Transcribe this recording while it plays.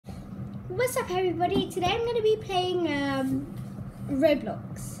What's up everybody? Today I'm going to be playing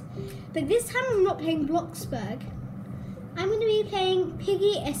Roblox. But this time I'm not playing Bloxburg. I'm going to be playing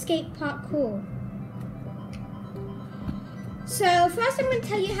Piggy Escape Parkour. So first I'm going to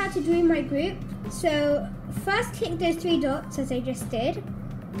tell you how to join my group. So first click those three dots as I just did.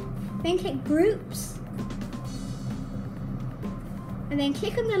 Then click groups. And then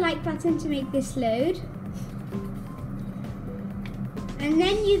click on the like button to make this load. And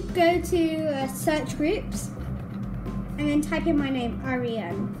then you go to search groups and then type in my name,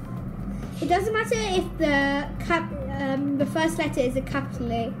 Ariyan. It doesn't matter if the first letter is a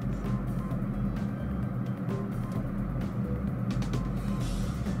capital A.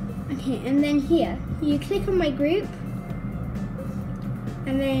 Okay, and then here, you click on my group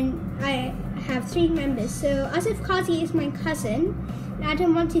and then I have 3 members. So Asif Kazi is my cousin, and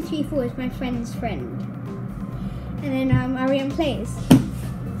Adam1234 is my friend's friend. And then AriyanPlayz.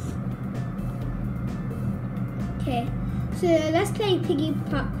 Okay, so let's play Piggy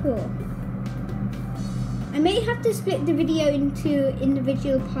Parkour. I may have to split the video into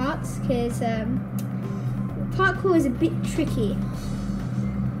individual parts because parkour is a bit tricky.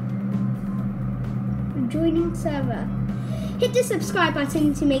 Joining server. Hit the subscribe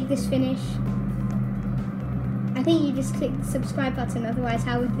button to make this finish. I think you just click the subscribe button, otherwise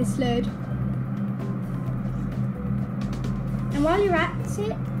how would this load? And while you're at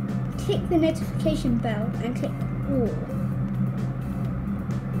it, click the notification bell and click all.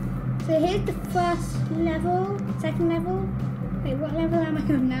 So here's the first level, second level. Wait, what level am I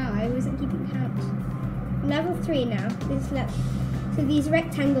on now? I wasn't keeping count. I'm level 3 now. So these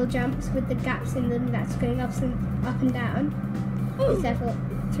rectangle jumps with the gaps in them that's going up and down is level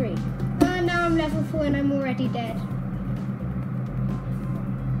 3. Now I'm level 4 and I'm already dead.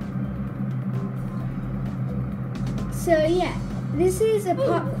 So yeah, this is a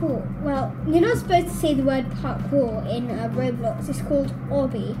parkour. Well, you're not supposed to say the word parkour in Roblox. It's called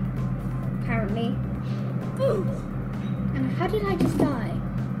obby, apparently. And how did I just die?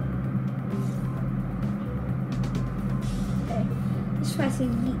 Okay, let's try to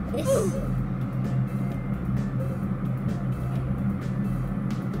yeet this.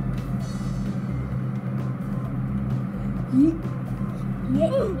 Yeah.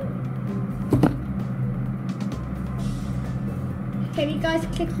 Can you guys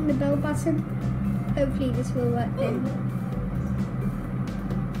click on the bell button? Hopefully this will work then.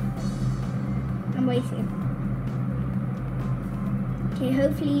 I'm waiting. Okay,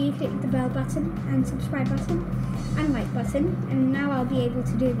 hopefully you click the bell button and subscribe button and like button, and now I'll be able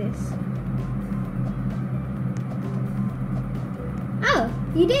to do this. Oh,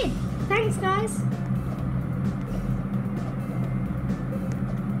 you did! Thanks guys!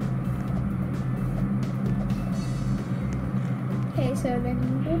 Okay, so then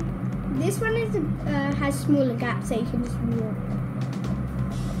this one is has smaller gaps, so you can just walk,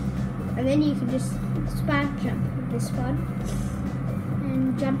 and then you can just spam jump with this one,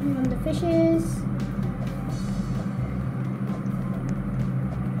 and jumping on the fishes,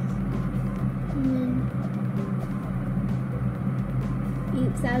 and then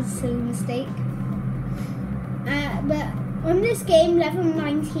oops, that was a silly mistake. But on this game, level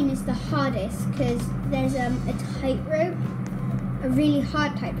 19 is the hardest because there's a tightrope. A really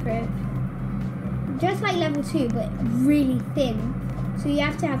hard tightrope, just like level 2, but really thin. So you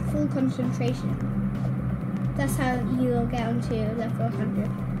have to have full concentration. That's how you will get onto level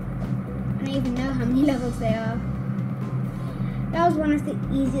 100. I don't even know how many levels there are. That was one of the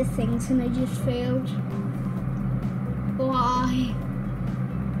easiest things, and I just failed. Why?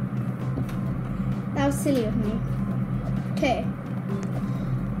 That was silly of me. Okay,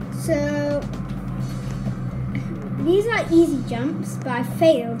 so these are easy jumps, but I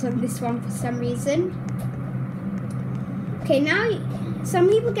failed on this one for some reason. Okay, now some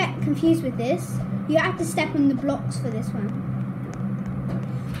people get confused with this. You have to step on the blocks for this one.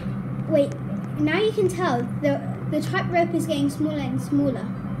 Wait, now you can tell the tightrope is getting smaller and smaller.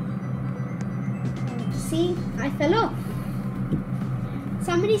 See, I fell off.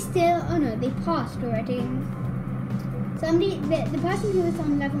 Somebody still, oh no, they passed already. The person who was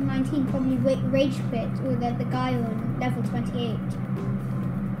on level 19 probably rage quit, or the guy on level 28.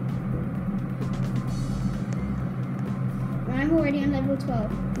 I'm already on level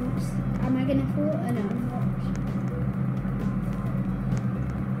 12. Oops. Am I gonna fall? Oh no, I'm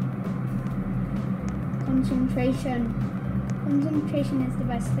not. Concentration. Concentration is the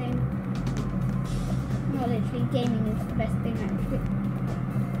best thing. Not literally, gaming is the best thing actually.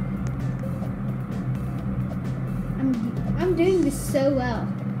 I'm doing this so well.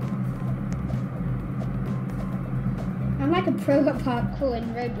 I'm like a pro at parkour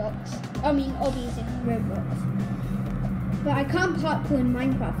in Roblox. I mean, obbies in Roblox. But I can't parkour in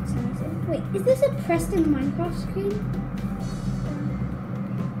Minecraft for some reason. Wait, is this a Preston Minecraft screen?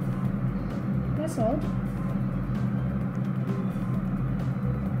 That's odd.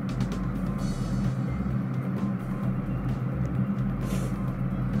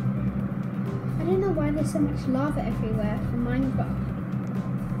 I don't know why there's so much lava everywhere for Minecraft.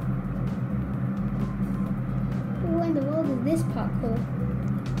 What in the world is this parkour?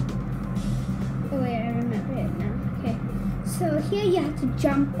 Oh wait, I remember it now. Okay, so here you have to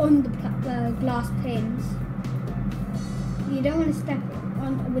jump on the glass panes. You don't want to step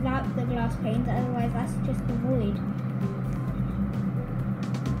on without the glass panes, otherwise that's just the void.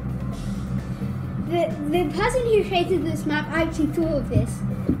 The person who created this map actually thought of this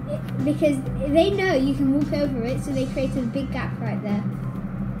because they know you can walk over it, so they created a big gap right there.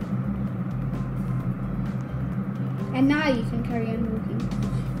 And now you can carry on walking.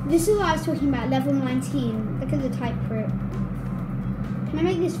 This is what I was talking about, level 19. Look at the tightrope. Can I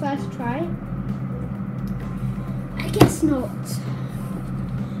make this first try? I guess not.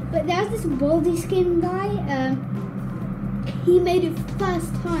 But there's this baldy skin guy. He made it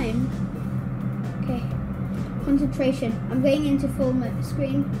first time. Okay, concentration. I'm going into full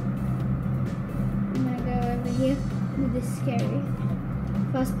screen. I'm gonna go over here with this scary.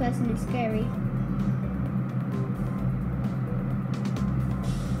 First person is scary.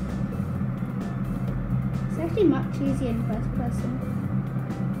 It's actually much easier in first person.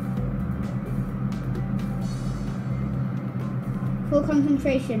 Full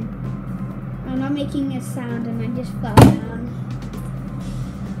concentration. I'm not making a sound and I just fell down.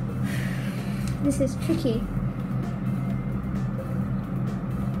 This is tricky.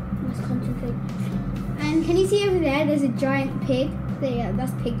 Let's concentrate. And can you see over there, there's a giant pig? There,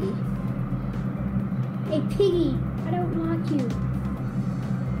 that's Piggy. Hey Piggy, I don't like you.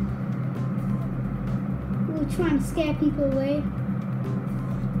 We'll try and scare people away.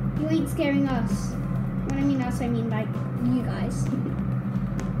 You ain't scaring us. When I mean us, I mean like you guys.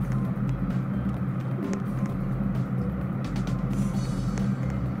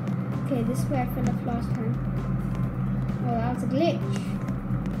 Okay, this is where I fell off last time. Oh, that was a glitch.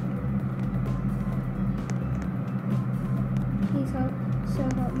 Please help. So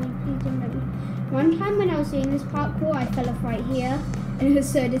help me. Please don't let me. One time when I was doing this parkour, I fell off right here, and it was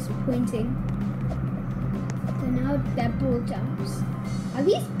so disappointing. So now they're ball jumps. Are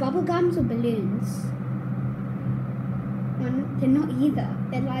these bubble gums or balloons? Well, they're not either.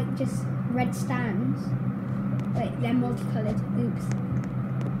 They're like just red stands. Wait, they're multicolored. Oops.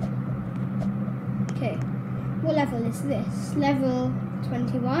 Okay, what level is this? Level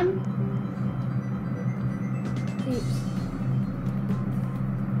 21. Oops.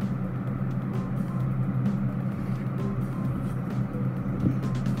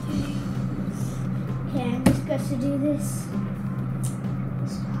 Okay, I'm just going to do this.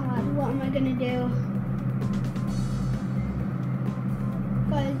 It's hard. What am I going to do?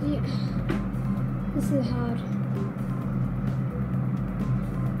 This is hard.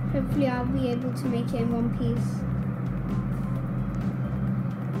 Hopefully I'll be able to make it in one piece.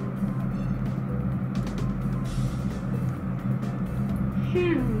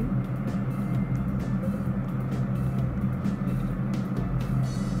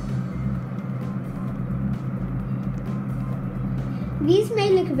 These may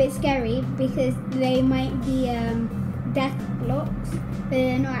look a bit scary because they might be death blocks, but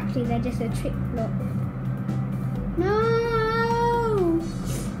they're not actually, they're just a trick block. No!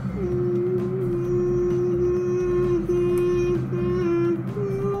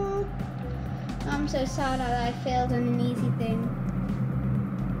 I'm so sad that I failed on an easy thing.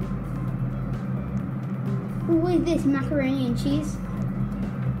 Ooh, what is this? Macaroni and cheese?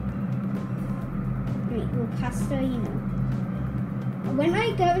 Wait, well, pasta, you know. When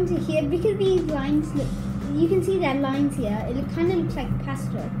I go into here, because these lines look, you can see there are lines here, it kind of looks like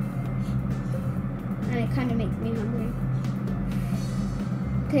pasta. And it kind of makes me hungry.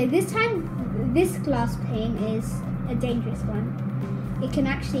 Okay, this time, this glass pane is a dangerous one. It can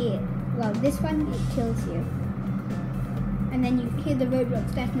actually, well, this one, it kills you. And then you hear the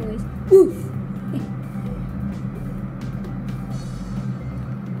Roblox death noise. Oof!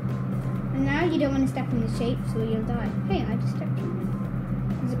 And now you don't want to step on the shapes or you'll die. Hey, I just stepped on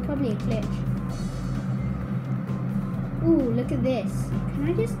it. There's probably a glitch. Ooh, look at this. Can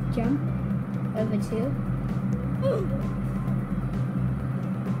I just jump over too?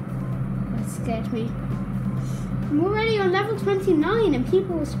 That scared me. I'm already on level 29 and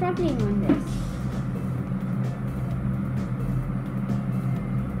people were struggling on this.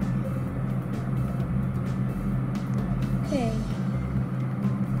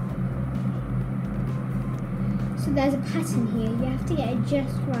 So there's a pattern here. You have to get it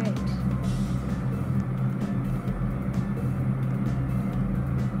just right.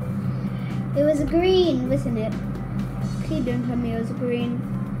 It was a green, wasn't it? Please don't tell me it was a green.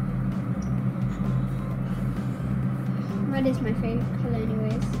 Red is my favorite color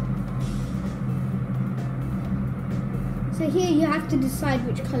anyways. So here you have to decide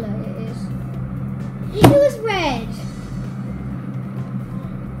which color it is. It was red!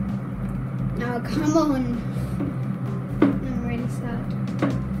 Oh, come on. I'm really sad.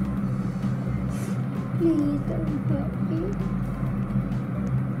 Please don't hurt me.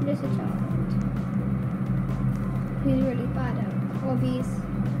 Just a child. He's really bad at hobbies.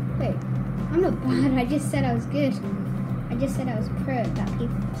 Wait, I'm not bad. I just said I was good. I just said I was pro at that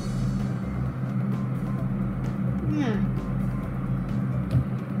people. Nah.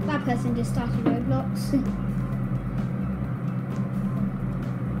 That person just started Roblox.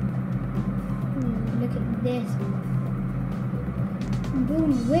 Look at this.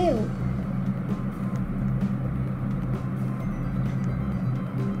 Boom, wheel.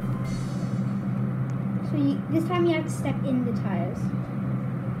 So this time you have to step in the tires.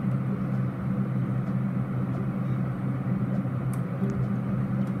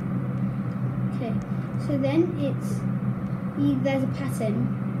 Okay, so then there's a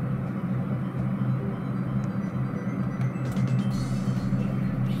pattern.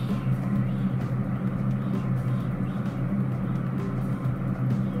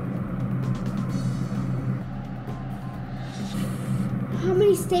 How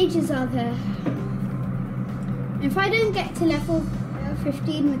many stages are there? If I don't get to level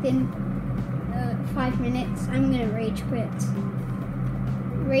 15 within 5 minutes, I'm gonna rage quit.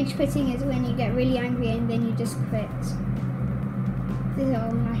 Rage quitting is when you get really angry and then you just quit.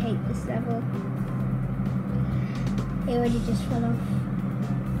 Oh, I hate this level. It already just fell off.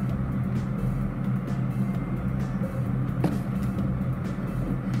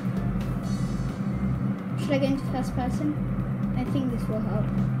 Should I go into first person? I think this will help.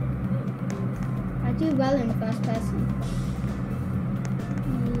 I do well in first person.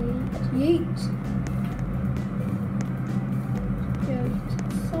 Yeet. Go to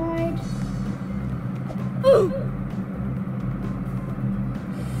the side. Ooh!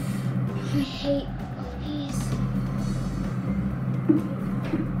 I hate these.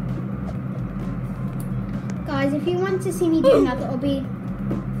 Guys, if you want to see me do another obby,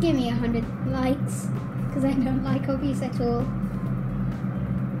 give me 100 likes, because I don't like obbies at all.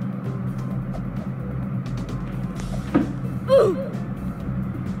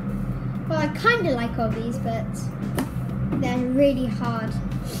 Well, I kind of like obbies, but they're really hard.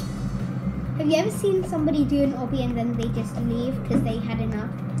 Have you ever seen somebody do an obby and then they just leave because they had enough?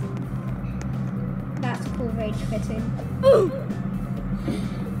 That's called rage quitting.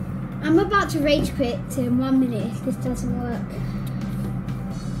 I'm about to rage quit in 1 minute if this doesn't work.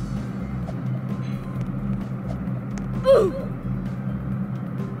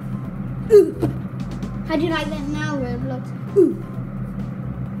 How do you like that now, Roblox?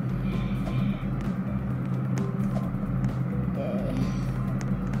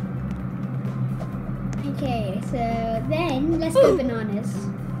 Okay, so then let's go bananas.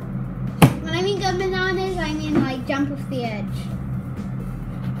 When I mean go bananas, I mean like jump off the edge.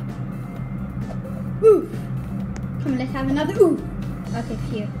 Come on, let's have another Okay,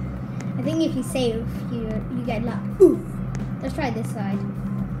 phew. I think if you save, you get luck. Let's try this side.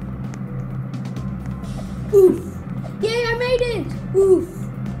 Yay, I made it!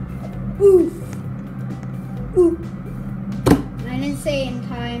 I didn't say in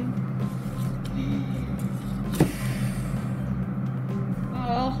time.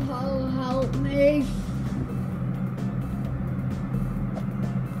 Oh, help me.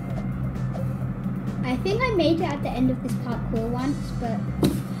 I think I made it at the end of this parkour once, but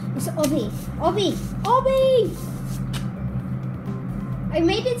it's obby. I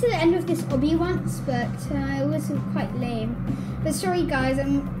made it to the end of this obby once, but it was quite lame. But sorry guys,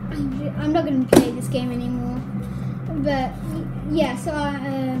 I'm not going to play this game anymore. But yeah, so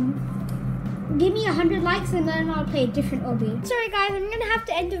give me 100 likes and then I'll play a different obby. Sorry guys, I'm going to have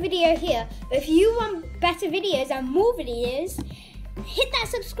to end the video here. But if you want better videos and more videos, hit that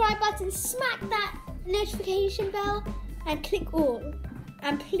subscribe button, smack that notification bell and click all.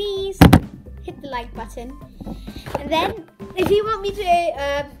 And please hit the like button. And then if you want me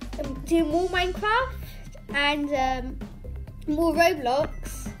to do more Minecraft and more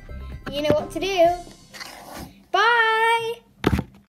Roblox, you know what to do. Bye!